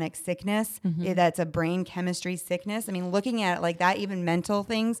a chronic sickness, that's a brain chemistry sickness. I mean, looking at it like that, even mental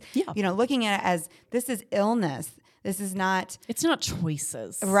things, looking at it as this is illness. This is not. It's not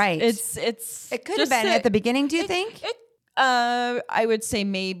choices. Right. It could have been at the beginning, do you think? I would say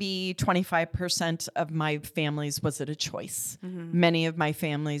maybe 25% of my families was it a choice. Many of my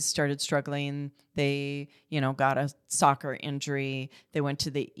families started struggling. They, got a soccer injury. They went to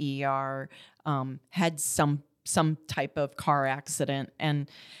the ER, had some type of car accident.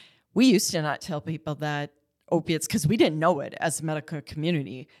 And we used to not tell people that opiates, because we didn't know it as a medical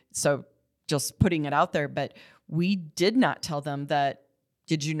community. So just putting it out there, but we did not tell them that,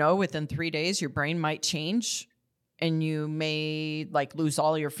 did you know within 3 days your brain might change and you may lose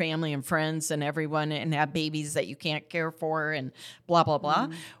all your family and friends and everyone and have babies that you can't care for and blah, blah, blah.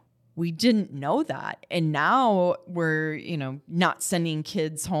 We didn't know that. And now we're, not sending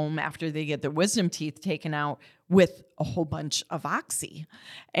kids home after they get their wisdom teeth taken out with a whole bunch of oxy.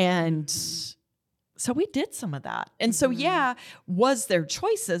 And so we did some of that. And so, was there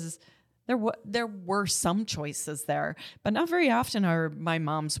choices? There were some choices there, but not very often are my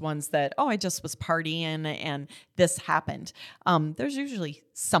mom's ones that, I just was partying and this happened. There's usually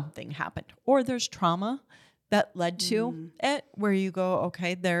something happened, or there's trauma that led to it where you go,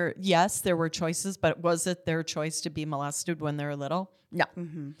 okay, there were choices, but was it their choice to be molested when they're little?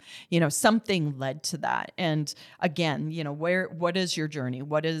 No. Something led to that. And again, what is your journey?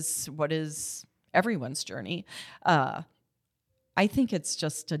 What is everyone's journey? I think it's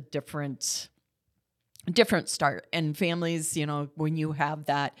just a different start. And families, when you have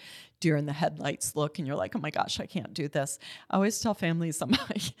that deer in the headlights look and you're like, oh my gosh, I can't do this. I always tell families, I'm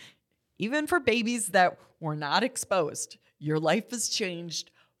like, even for babies that were not exposed, your life has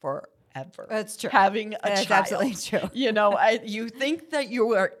changed forever. That's true. Having a child. That's absolutely true. You think that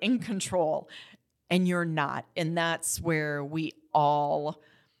you are in control and you're not. And that's where we all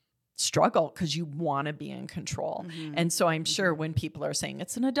struggle, because you want to be in control. And so I'm sure when people are saying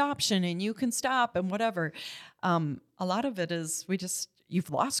it's an adoption and you can stop and whatever, a lot of it is you've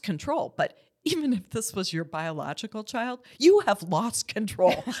lost control. But even if this was your biological child, you have lost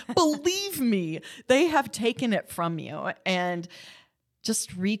control. Believe me, they have taken it from you. And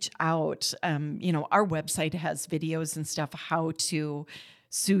just reach out. Our website has videos and stuff, how to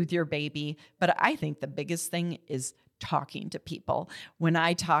soothe your baby. But I think the biggest thing is talking to people. When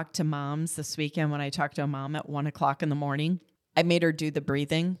I talked to moms this weekend, when I talked to a mom at 1:00 in the morning, I made her do the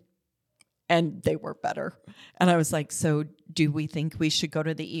breathing and they were better. And I was like, so do we think we should go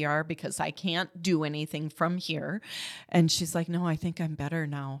to the ER because I can't do anything from here? And she's like, no, I think I'm better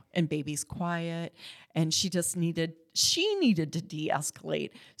now. And baby's quiet. And she needed to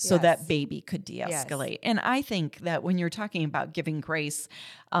de-escalate so that baby could de-escalate. Yes. And I think that when you're talking about giving grace,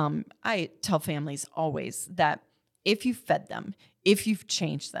 I tell families always that if you've fed them, if you've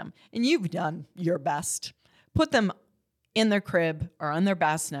changed them, and you've done your best, put them in their crib or on their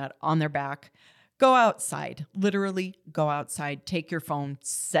bassinet, on their back, go outside, literally go outside, take your phone,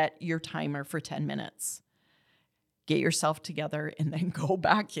 set your timer for 10 minutes. Get yourself together and then go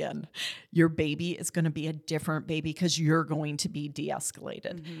back in. Your baby is going to be a different baby because you're going to be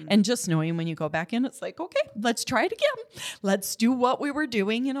de-escalated. And just knowing when you go back in, it's like, okay, let's try it again. Let's do what we were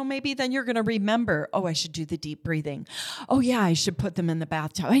doing. Maybe then you're going to remember, I should do the deep breathing. Oh yeah, I should put them in the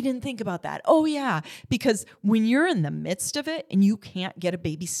bathtub. I didn't think about that. Oh yeah, because when you're in the midst of it and you can't get a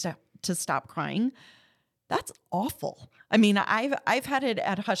baby to stop crying, that's awful. I mean, I've had it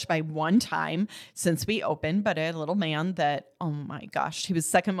at Hushabye one time since we opened, but I had a little man that, oh my gosh, he was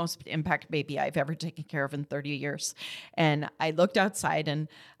the second most impacted baby I've ever taken care of in 30 years. And I looked outside and,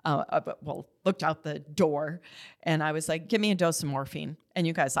 looked out the door and I was like, give me a dose of morphine. And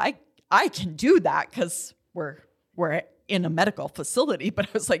you guys, I can do that because we're in a medical facility, but I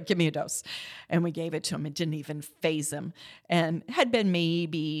was like, give me a dose. And we gave it to him. It didn't even faze him. And it had been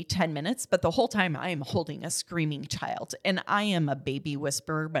maybe 10 minutes, but the whole time I am holding a screaming child. And I am a baby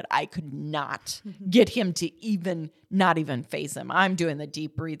whisperer, but I could not get him to not even faze him. I'm doing the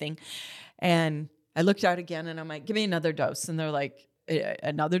deep breathing. And I looked out again and I'm like, give me another dose. And they're like,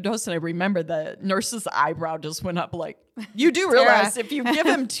 another dose. And I remember the nurse's eyebrow just went up like, you do realize if you give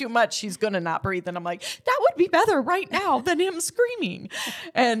him too much, he's going to not breathe. And I'm like, that would be better right now than him screaming.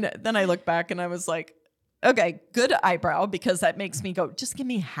 And then I look back and I was like, okay, good eyebrow, because that makes me go, just give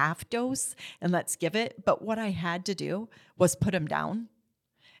me half dose and let's give it. But what I had to do was put him down,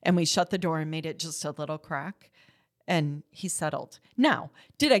 and we shut the door and made it just a little crack, and he settled. Now,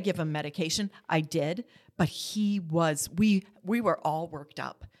 did I give him medication? I did, but we were all worked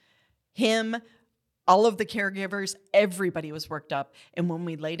up. Him, all of the caregivers, everybody was worked up. And when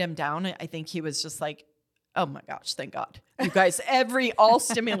we laid him down, I think he was just like, oh my gosh, thank God. You guys, all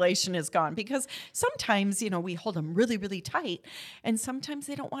stimulation is gone, because sometimes, we hold them really, really tight, and sometimes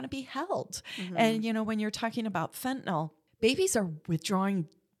they don't want to be held. Mm-hmm. And, when you're talking about fentanyl, babies are withdrawing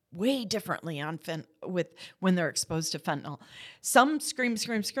way differently on when they're exposed to fentanyl. Some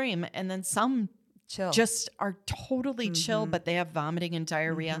scream, and then some chill. Just are totally chill, but they have vomiting and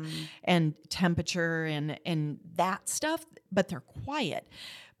diarrhea and temperature and that stuff, but they're quiet.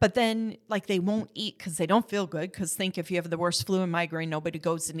 But then, they won't eat because they don't feel good. Because think, if you have the worst flu and migraine, nobody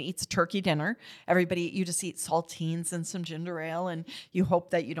goes and eats a turkey dinner. You just eat saltines and some ginger ale, and you hope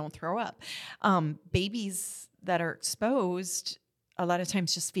that you don't throw up. Babies that are exposed, a lot of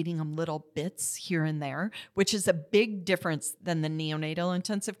times just feeding them little bits here and there, which is a big difference than the neonatal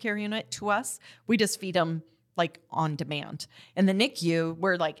intensive care unit to us. We just feed them on demand. In the NICU,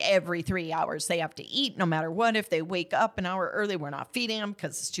 we're every 3 hours they have to eat no matter what. If they wake up an hour early, we're not feeding them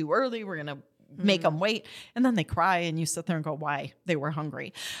because it's too early. We're going to make them wait. And then they cry and you sit there and go, why? They were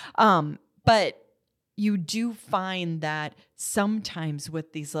hungry. But you do find that sometimes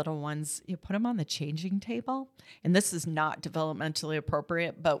with these little ones, you put them on the changing table, and this is not developmentally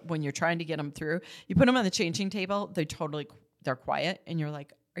appropriate, but when you're trying to get them through, you put them on the changing table, they're quiet, and you're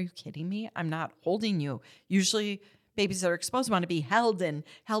like, are you kidding me? I'm not holding you. Usually babies that are exposed want to be held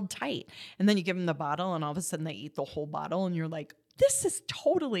tight. And then you give them the bottle, and all of a sudden they eat the whole bottle, and you're like, this is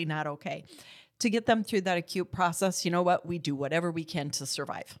totally not okay. To get them through that acute process, you know what? We do whatever we can to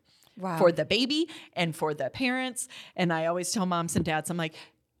survive. Wow. For the baby and for the parents. And I always tell moms and dads, I'm like,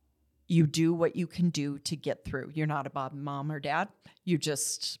 you do what you can do to get through. You're not a mom or dad. You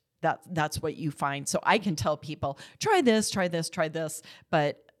just, that's what you find. So I can tell people, try this.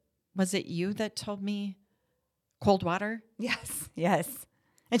 But was it you that told me cold water? Yes.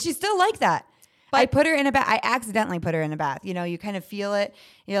 And she's still like that. But I put her in a bath. I accidentally put her in a bath. You kind of feel it.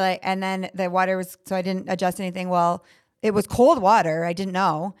 You're like, and then the water was, so I didn't adjust anything. Well, it was cold water. I didn't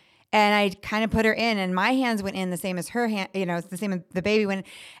know. And I kind of put her in, and my hands went in the same as her hand. It's the same as the baby went,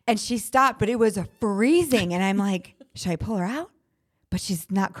 and she stopped, but it was freezing. And I'm like, should I pull her out? But she's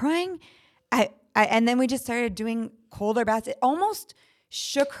not crying. And then we just started doing colder baths. It almost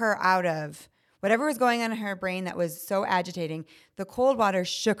shook her out of whatever was going on in her brain that was so agitating. The cold water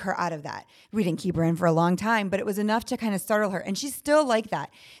shook her out of that. We didn't keep her in for a long time, but it was enough to kind of startle her. And she's still like that.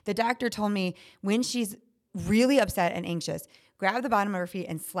 The doctor told me when she's really upset and anxious, grab the bottom of her feet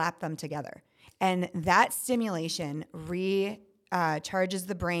and slap them together. And that stimulation recharges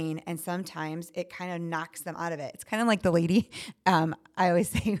the brain, and sometimes it kind of knocks them out of it. It's kind of like the lady, I always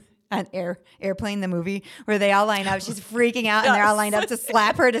say on Airplane, the movie, where they all line up. She's freaking out, and they're all lined up to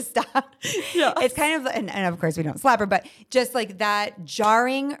slap her to stop. Yes. It's kind of, and of course we don't slap her, but just like that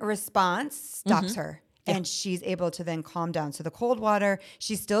jarring response stops her. Yeah. And she's able to then calm down. So the cold water,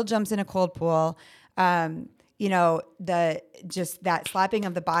 she still jumps in a cold pool. That slapping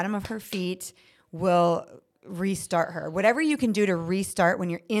of the bottom of her feet will restart her. Whatever you can do to restart when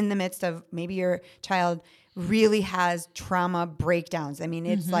you're in the midst of, maybe your child really has trauma breakdowns. I mean,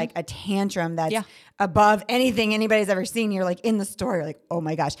 it's like a tantrum that's above anything anybody's ever seen. You're like in the store, you're like, oh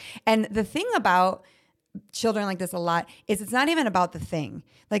my gosh. And the thing about children like this a lot is it's not even about the thing.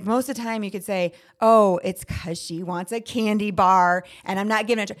 Like most of the time you could say, oh, it's because she wants a candy bar and I'm not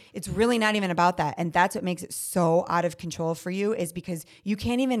giving it. It's really not even about that. And that's what makes it so out of control for you, is because you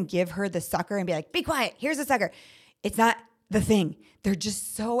can't even give her the sucker and be like, be quiet, here's a sucker. It's not the thing. They're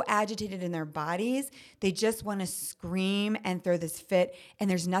just so agitated in their bodies. They just want to scream and throw this fit, and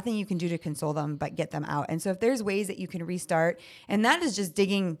there's nothing you can do to console them but get them out. And so if there's ways that you can restart, and that is just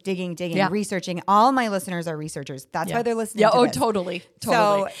digging, researching. All my listeners are researchers. That's why they're listening to this. Totally.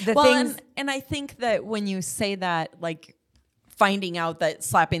 So the things... And I think that when you say that, like finding out that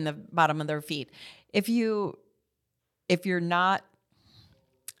slapping the bottom of their feet, if you're not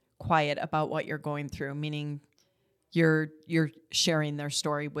quiet about what you're going through, meaning you're sharing their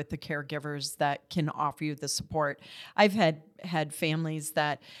story with the caregivers that can offer you the support. I've had families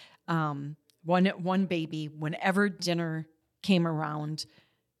that one baby, whenever dinner came around,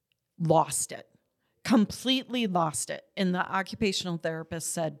 lost it. completely lost it. And the occupational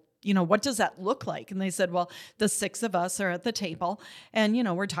therapist said, what does that look like? And they said, well, the 6 of us are at the table and,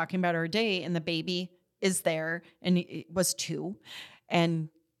 we're talking about our day and the baby is there and it was 2 and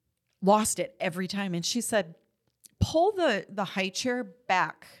lost it every time. And she said, pull the high chair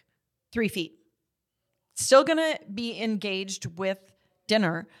back 3 feet. Still going to be engaged with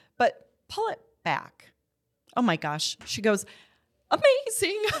dinner, but pull it back. Oh my gosh. She goes,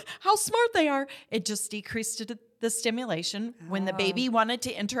 amazing how smart they are. It just decreased the stimulation. When the baby wanted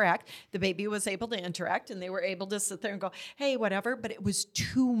to interact, the baby was able to interact and they were able to sit there and go, hey, whatever. But it was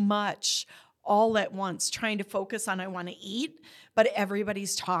too much all at once, trying to focus on I want to eat, but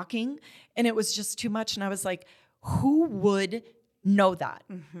everybody's talking and it was just too much. And I was like, who would know that?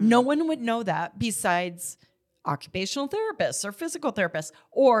 Mm-hmm. No one would know that besides occupational therapists or physical therapists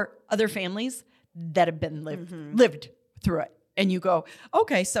or other families that have been lived through it. And you go,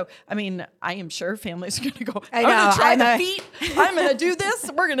 okay, so, I am sure families are going to go, I'm going to try the feet. I'm going to do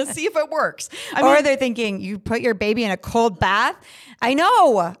this. We're going to see if it works. Or they're thinking, you put your baby in a cold bath. I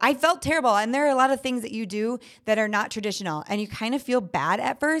know. I felt terrible. And there are a lot of things that you do that are not traditional. And you kind of feel bad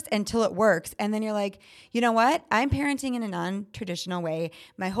at first until it works. And then you're like, you know what? I'm parenting in a non-traditional way.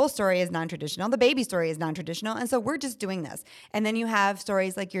 My whole story is non-traditional. The baby story is non-traditional. And so we're just doing this. And then you have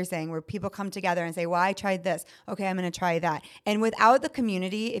stories like you're saying where people come together and say, well, I tried this. Okay, I'm going to try that. And without the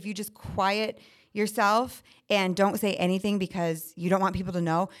community, if you just quiet yourself and don't say anything because you don't want people to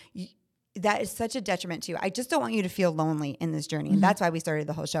know, that is such a detriment to you. I just don't want you to feel lonely in this journey. And that's why we started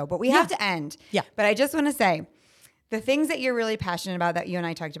the whole show. But we have to end. Yeah. But I just want to say, the things that you're really passionate about that you and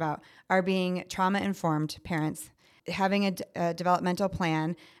I talked about are being trauma-informed parents, having a developmental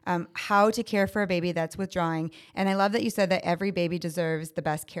plan, how to care for a baby that's withdrawing. And I love that you said that every baby deserves the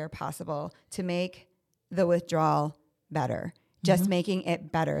best care possible to make the withdrawal better. Just making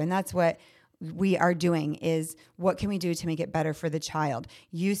it better. And that's what we are doing, is what can we do to make it better for the child?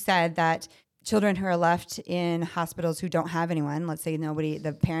 You said that children who are left in hospitals who don't have anyone, let's say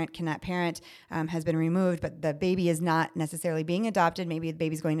the parent cannot parent, has been removed, but the baby is not necessarily being adopted, maybe the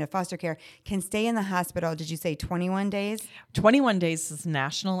baby's going to foster care, can stay in the hospital, did you say 21 days? 21 days is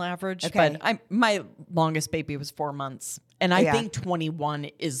national average, okay. But my longest baby was 4 months. And I think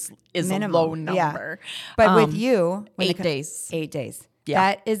 21 is minimum. A low number. Yeah. But with you, 8 days. 8 days.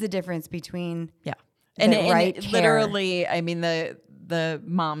 Yeah. That is the difference between and literally, the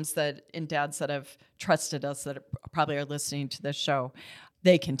moms and dads that have trusted us that probably are listening to this show,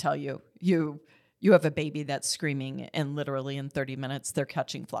 they can tell you have a baby that's screaming and literally in 30 minutes they're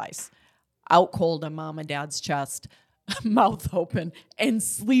catching flies. Out cold on mom and dad's chest, mouth open and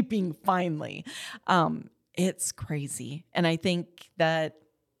sleeping finally. It's crazy. And I think that,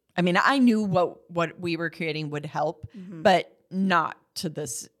 I knew what we were creating would help, but not to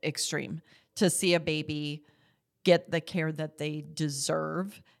this extreme. To see a baby get the care that they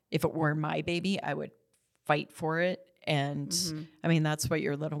deserve. If it were my baby, I would fight for it. And that's what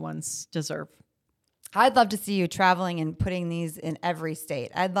your little ones deserve. I'd love to see you traveling and putting these in every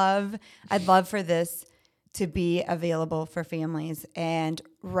state. I'd love for this to be available for families. And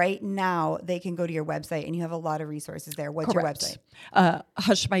right now they can go to your website and you have a lot of resources there. What's Correct. Your website?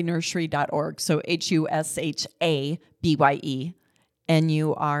 Hushabyenursery.org. So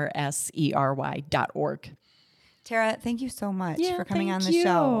HUSHABYENURSERY.org. Tara, thank you so much for coming on the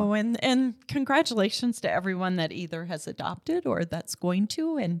show. And congratulations to everyone that either has adopted or that's going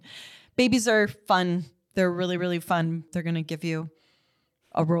to. And babies are fun. They're really, really fun. They're going to give you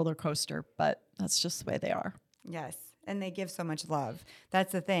a roller coaster, but that's just the way they are. Yes. And they give so much love.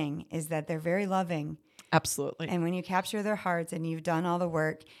 That's the thing, is that they're very loving. Absolutely. And when you capture their hearts and you've done all the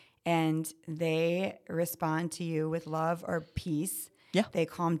work and they respond to you with love or peace, they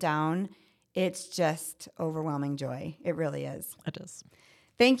calm down, it's just overwhelming joy. It really is. It is.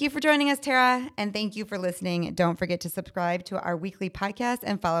 Thank you for joining us, Tara, and thank you for listening. Don't forget to subscribe to our weekly podcast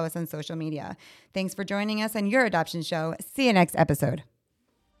and follow us on social media. Thanks for joining us on your adoption show. See you next episode.